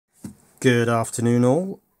Good afternoon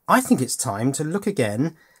all. I think it's time to look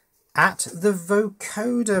again at the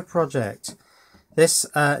Vocoder project. This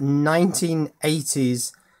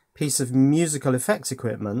 1980s piece of musical effects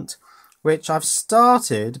equipment, which I've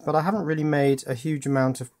started, but I haven't really made a huge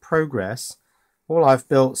amount of progress. All I've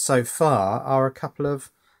built so far are a couple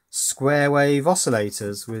of square wave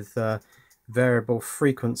oscillators with variable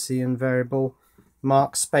frequency and variable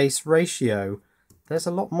mark space ratio. There's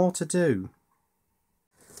a lot more to do.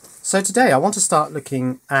 So today I want to start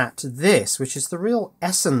looking at this, which is the real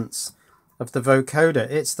essence of the vocoder.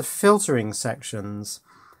 It's the filtering sections.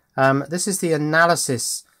 This is the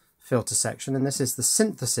analysis filter section, and this is the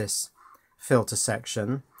synthesis filter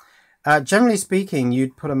section. Generally speaking,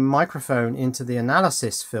 you'd put a microphone into the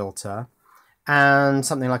analysis filter and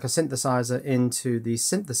something like a synthesizer into the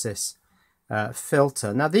synthesis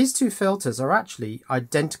filter. Now these two filters are actually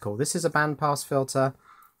identical. This is a bandpass filter,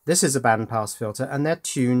 this is a bandpass filter, and they're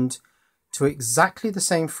tuned to exactly the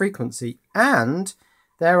same frequency, and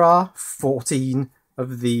there are 14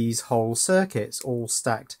 of these whole circuits all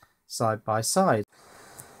stacked side by side.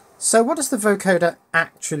 So what does the vocoder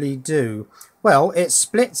actually do? Well, it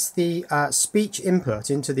splits the speech input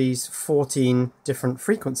into these 14 different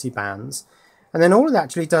frequency bands, and then all it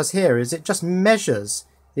actually does here is it just measures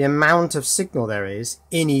the amount of signal there is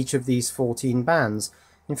in each of these 14 bands.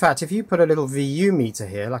 In fact, if you put a little VU meter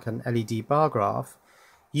here, like an LED bar graph,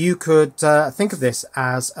 you could think of this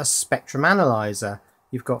as a spectrum analyzer.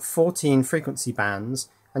 You've got 14 frequency bands,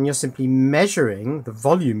 and you're simply measuring the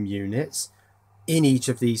volume units in each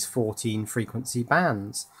of these 14 frequency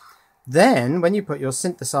bands. Then, when you put your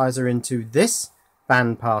synthesizer into this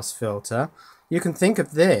bandpass filter, you can think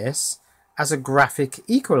of this as a graphic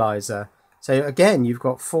equalizer. So again, you've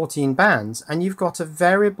got 14 bands, and you've got a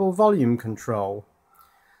variable volume control,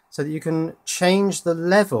 so that you can change the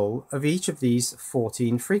level of each of these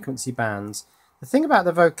 14 frequency bands. The thing about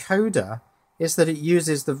the vocoder is that it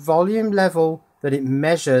uses the volume level that it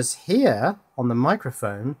measures here on the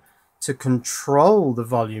microphone to control the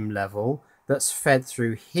volume level that's fed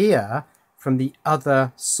through here from the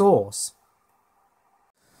other source.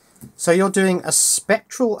 So you're doing a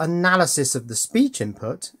spectral analysis of the speech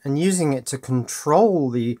input and using it to control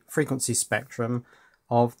the frequency spectrum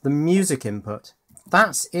of the music input.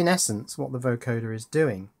 That's in essence what the vocoder is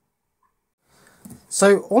doing.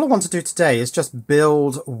 So all I want to do today is just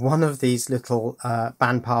build one of these little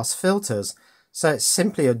bandpass filters. So it's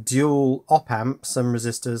simply a dual op-amp, some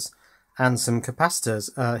resistors and some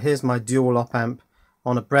capacitors. Here's my dual op-amp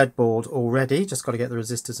on a breadboard already, just got to get the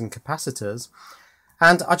resistors and capacitors.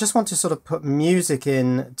 And I just want to sort of put music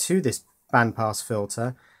in to this bandpass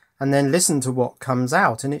filter and then listen to what comes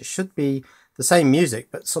out. And it should be the same music,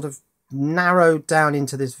 but sort of narrowed down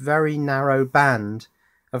into this very narrow band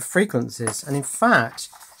of frequencies. And in fact,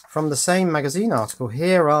 from the same magazine article,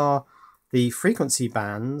 here are the frequency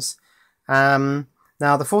bands. Now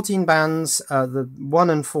the 14 bands, the 1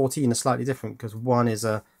 and 14 are slightly different because 1 is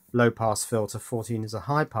a low pass filter, 14 is a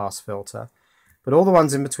high pass filter, but all the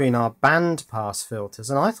ones in between are band pass filters,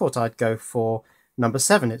 and I thought I'd go for number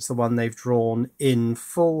 7. It's the one they've drawn in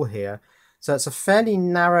full here. So it's a fairly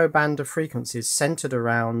narrow band of frequencies centered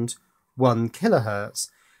around 1 kilohertz.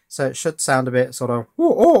 So it should sound a bit sort of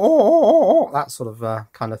that sort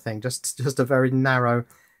of kind of thing, just a very narrow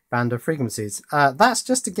band of frequencies. That's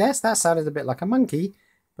just a guess. That sounded a bit like a monkey,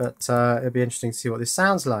 but it'll be interesting to see what this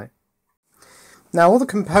sounds like. Now all the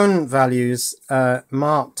component values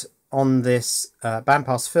marked on this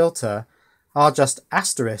bandpass filter are just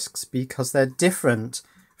asterisks because they're different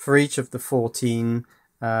for each of the 14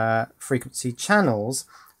 frequency channels,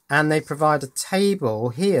 and they provide a table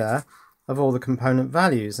here of all the component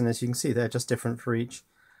values, and as you can see they're just different for each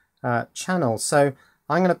channel. So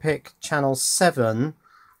I'm going to pick channel 7.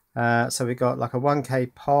 So we got like a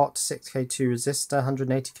 1k pot, 6k2 resistor,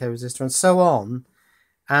 180k resistor, and so on.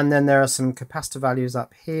 And then there are some capacitor values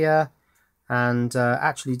up here, and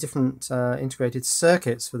actually different integrated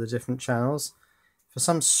circuits for the different channels. For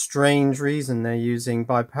some strange reason they're using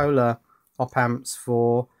bipolar op-amps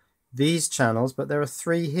for these channels, but there are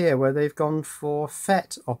 3 here where they've gone for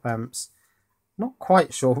FET op-amps. Not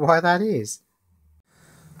quite sure why that is.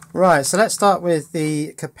 Right, so let's start with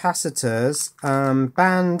the capacitors.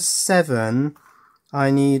 Band 7, I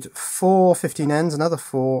need 4 15Ns, another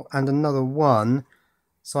 4 and another 1.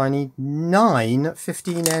 So I need 9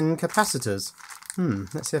 15N capacitors.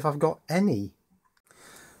 Let's see if I've got any.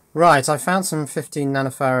 Right, I found some 15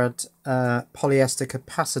 nanofarad polyester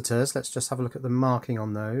capacitors. Let's just have a look at the marking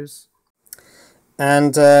on those.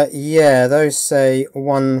 And yeah, those say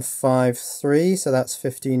 153, so that's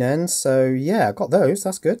 15N. So yeah, I got those,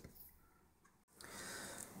 that's good.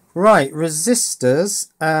 Right, resistors.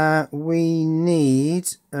 We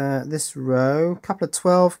need this row, a couple of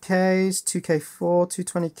 12Ks, 2K4,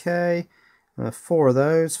 220K, 4 of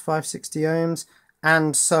those, 560 ohms,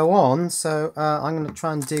 and so on. So I'm going to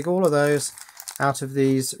try and dig all of those out of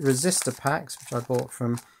these resistor packs, which I bought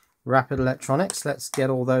from Rapid Electronics. Let's get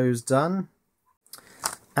all those done.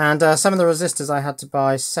 And some of the resistors I had to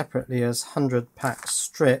buy separately as 100 pack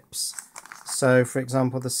strips. So for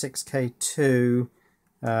example, the 6K2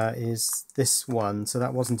 is this one, so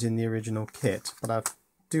that wasn't in the original kit, but I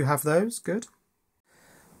do have those. Good.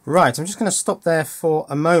 Right, I'm just going to stop there for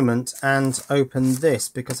a moment and open this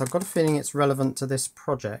because I've got a feeling it's relevant to this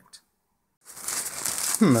project.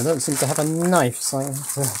 I don't seem to have a knife, so I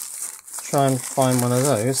have to try and find one of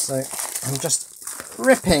those. So I'm just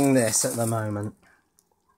ripping this at the moment.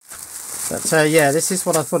 But yeah, this is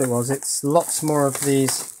what I thought it was. It's lots more of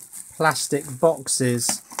these plastic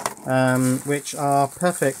boxes, which are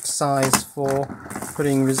perfect size for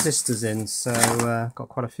putting resistors in. So got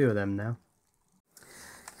quite a few of them now.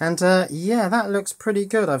 And yeah, that looks pretty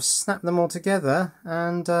good. I've snapped them all together,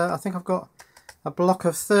 and I think I've got a block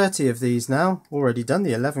of 30 of these now. Already done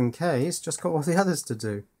the 11Ks, just got all the others to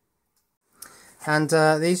do. And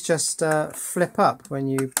these just flip up when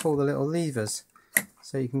you pull the little levers,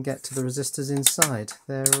 so you can get to the resistors inside.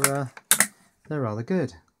 They're rather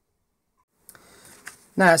good.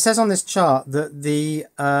 Now it says on this chart that the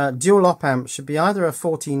dual op amp should be either a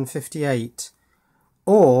 1458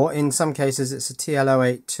 or in some cases it's a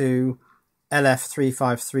TL082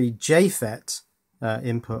 LF353 JFET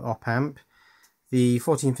input op amp, the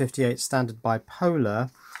 1458 standard bipolar.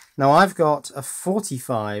 Now I've got a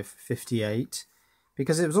 4558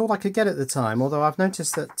 because it was all I could get at the time, although I've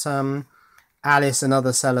noticed that Alice and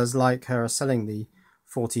other sellers like her are selling the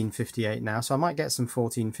 1458 now, so I might get some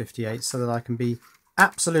 1458 so that I can be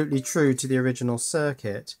absolutely true to the original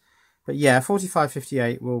circuit. But yeah,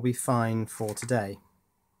 4558 will be fine for today.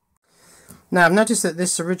 Now I've noticed that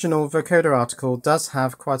this original Vocoder article does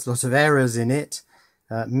have quite a lot of errors in it,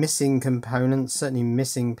 missing components, certainly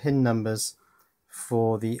missing pin numbers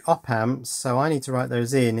for the op amps, so I need to write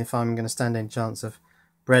those in if I'm going to stand any chance of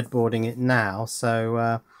breadboarding it now.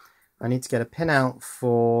 So I need to get a pin out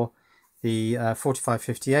for the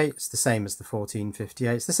 4558, it's the same as the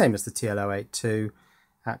 1458, it's the same as the TL082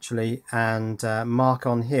 actually, and mark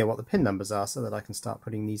on here what the pin numbers are so that I can start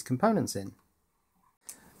putting these components in.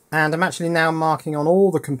 And I'm actually now marking on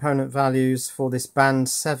all the component values for this band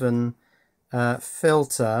 7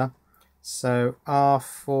 filter. So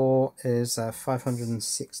R4 is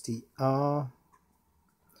 560R,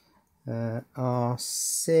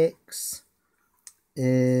 R6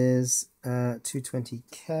 is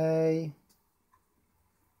 220K,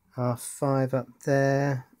 R5 up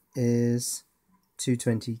there is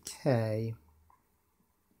 220K.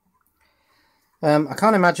 I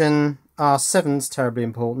can't imagine R7's terribly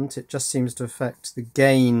important. It just seems to affect the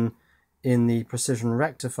gain in the precision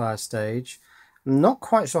rectifier stage. I'm not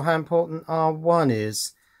quite sure how important R1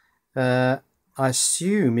 is. I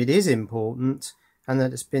assume it is important and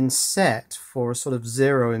that it's been set for a sort of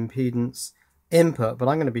zero impedance input, but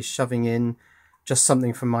I'm going to be shoving in just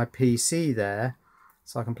something from my PC there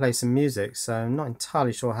so I can play some music, so I'm not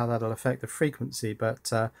entirely sure how that'll affect the frequency,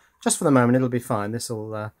 but just for the moment it'll be fine. This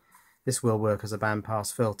will work as a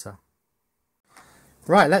bandpass filter.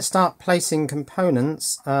 Right, let's start placing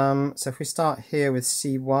components. So if we start here with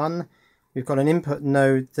C1, we've got an input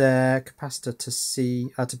node there, capacitor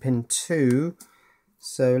to pin 2.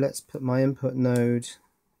 So let's put my input node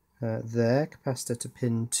there, capacitor to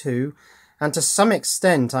pin 2. And to some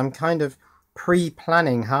extent, I'm kind of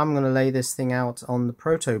pre-planning how I'm going to lay this thing out on the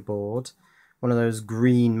proto board, one of those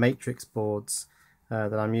green matrix boards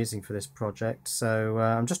that I'm using for this project. So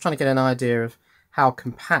I'm just trying to get an idea of how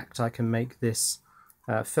compact I can make this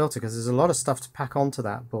filter, because there's a lot of stuff to pack onto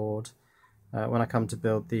that board when I come to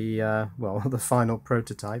build the well, the final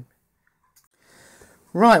prototype.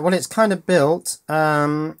 Right, well, it's kind of built.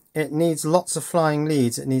 It needs lots of flying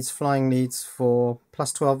leads. It needs flying leads for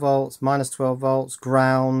plus 12 volts, minus 12 volts,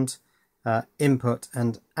 ground, input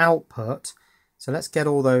and output. So let's get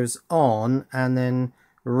all those on and then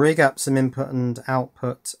rig up some input and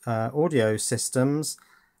output audio systems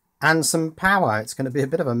and some power. It's going to be a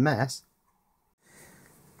bit of a mess.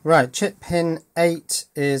 Right, chip pin 8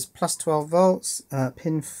 is plus 12 volts,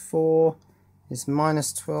 pin 4 is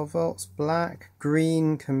minus 12 volts, black,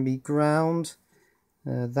 green can be ground,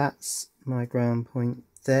 that's my ground point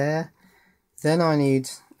there. Then I need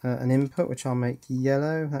an input, which I'll make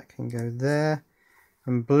yellow, that can go there,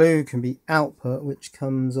 and blue can be output, which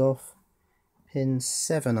comes off pin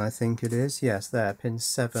 7, I think it is, yes, there, pin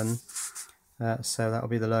 7, so that will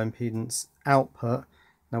be the low impedance output.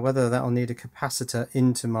 Now whether that will need a capacitor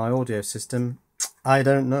into my audio system, I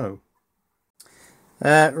don't know.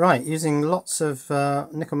 Right, using lots of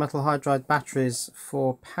nickel metal hydride batteries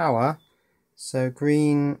for power. So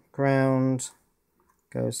green ground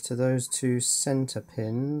goes to those two center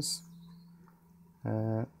pins.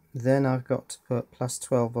 Then I've got to put plus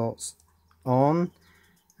 12 volts on,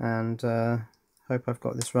 and hope I've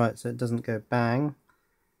got this right so it doesn't go bang.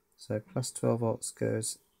 So plus 12 volts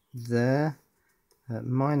goes there,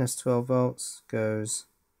 minus 12 volts goes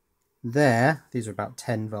there. These are about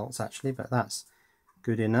 10 volts actually, but that's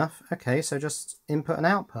good enough. Okay, so just input and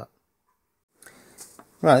output.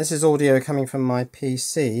 Right, this is audio coming from my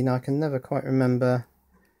PC. Now I can never quite remember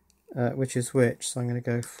which is which, so I'm going to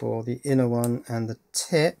go for the inner one and the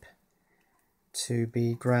tip to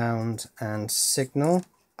be ground and signal,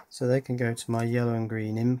 so they can go to my yellow and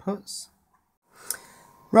green inputs.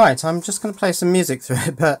 Right, I'm just going to play some music through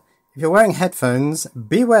it, but if you're wearing headphones,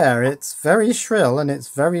 beware, it's very shrill and it's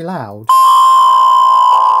very loud.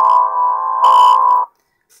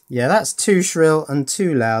 Yeah, that's too shrill and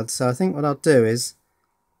too loud, so I think what I'll do is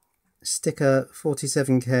stick a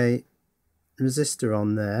 47k resistor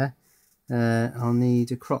on there. I'll need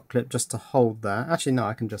a croc clip just to hold that. Actually no,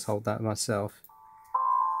 I can just hold that myself.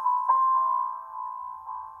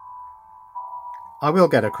 I will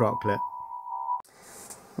get a croc clip.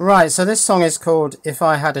 Right, so this song is called If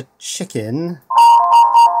I Had a Chicken.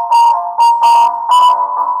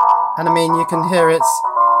 And I mean, you can hear it's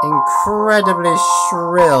incredibly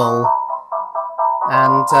shrill.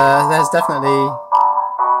 And there's definitely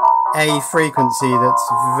a frequency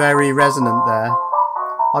that's very resonant there.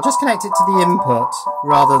 I'll just connect it to the input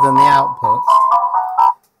rather than the output.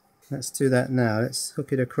 Let's do that now. Let's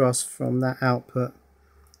hook it across from that output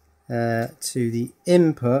to the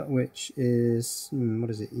input, which is, what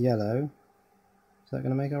is it, yellow. Is that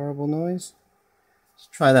going to make a horrible noise? Let's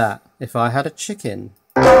try that. If I had a chicken.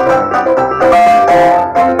 It's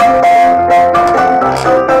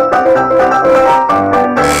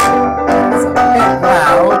a bit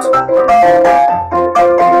loud.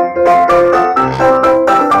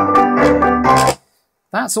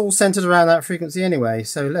 That's all centered around that frequency anyway,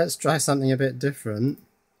 so let's try something a bit different.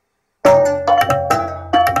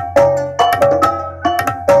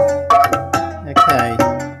 Okay,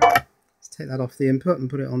 let's take that off the input and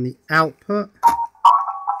put it on the output.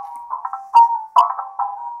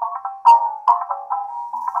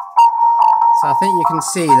 So I think you can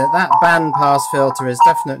see that that bandpass filter is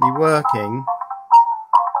definitely working,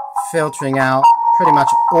 filtering out pretty much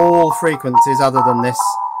all frequencies other than this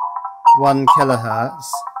 1 kilohertz.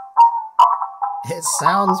 It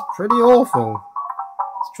sounds pretty awful.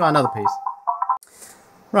 Let's try another piece.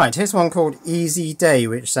 Right, here's one called Easy Day,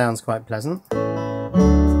 which sounds quite pleasant.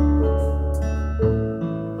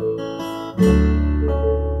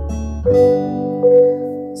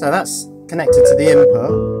 So that's connected to the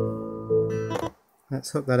input. Let's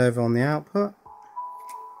hook that over on the output.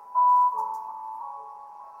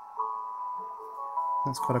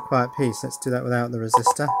 That's quite a quiet piece. Let's do that without the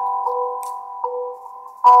resistor.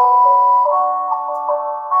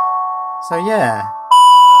 So yeah.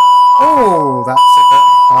 Oh, that's a bit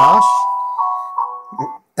harsh.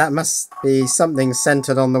 That must be something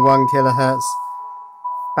centered on the 1 kilohertz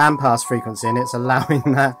bandpass frequency, and it's allowing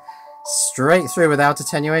that straight through without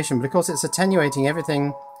attenuation. But of course it's attenuating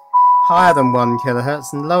everything higher than 1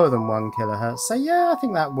 kilohertz and lower than 1 kilohertz. So yeah, I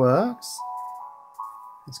think that works.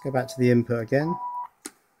 Let's go back to the input again.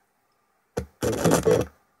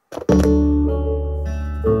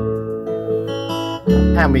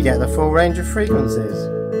 And we get the full range of frequencies.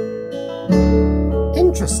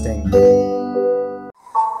 Interesting.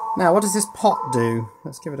 Now, what does this pot do?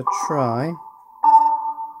 Let's give it a try.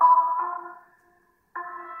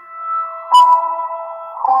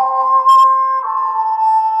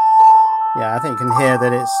 Yeah, I think you can hear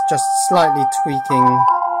that it's just slightly tweaking.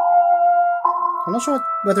 I'm not sure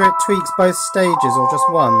whether it tweaks both stages or just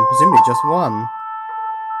one, presumably just one.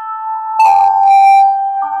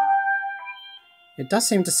 It does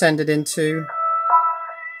seem to send it into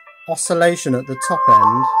oscillation at the top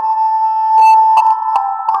end.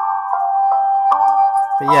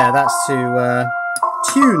 But yeah, that's to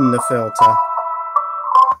tune the filter.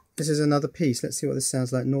 This is another piece. Let's see what this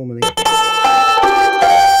sounds like normally.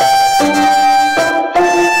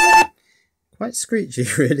 Quite screechy,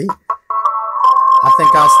 really. I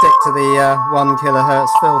think I'll stick to the 1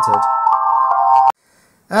 kilohertz filtered.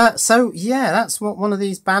 So yeah, that's what one of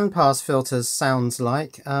these bandpass filters sounds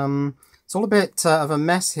like. It's all a bit of a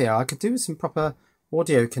mess here. I could do with some proper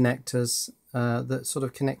audio connectors that sort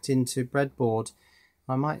of connect into breadboard.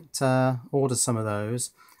 I might order some of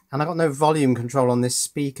those. And I got no volume control on this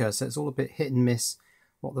speaker, so it's all a bit hit and miss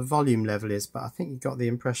what the volume level is, but I think you got the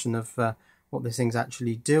impression of what this thing's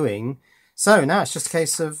actually doing. So now it's just a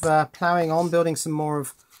case of ploughing on, building some more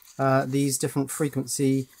of these different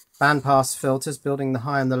frequency bandpass filters, building the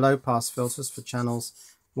high and the low pass filters for channels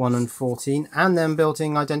 1 and 14, and then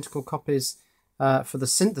building identical copies for the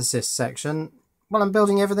synthesis section. Well, I'm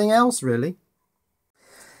building everything else, really.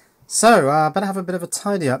 So I better have a bit of a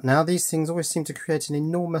tidy up now. These things always seem to create an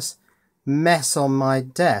enormous mess on my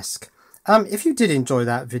desk. If you did enjoy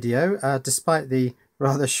that video, despite the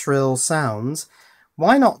rather shrill sounds,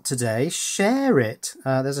 why not today share it?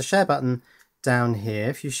 There's a share button down here.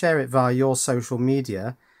 If you share it via your social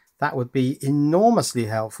media, that would be enormously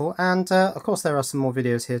helpful. And of course, there are some more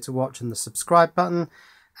videos here to watch, and the subscribe button.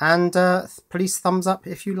 And please thumbs up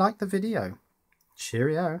if you like the video.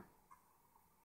 Cheerio.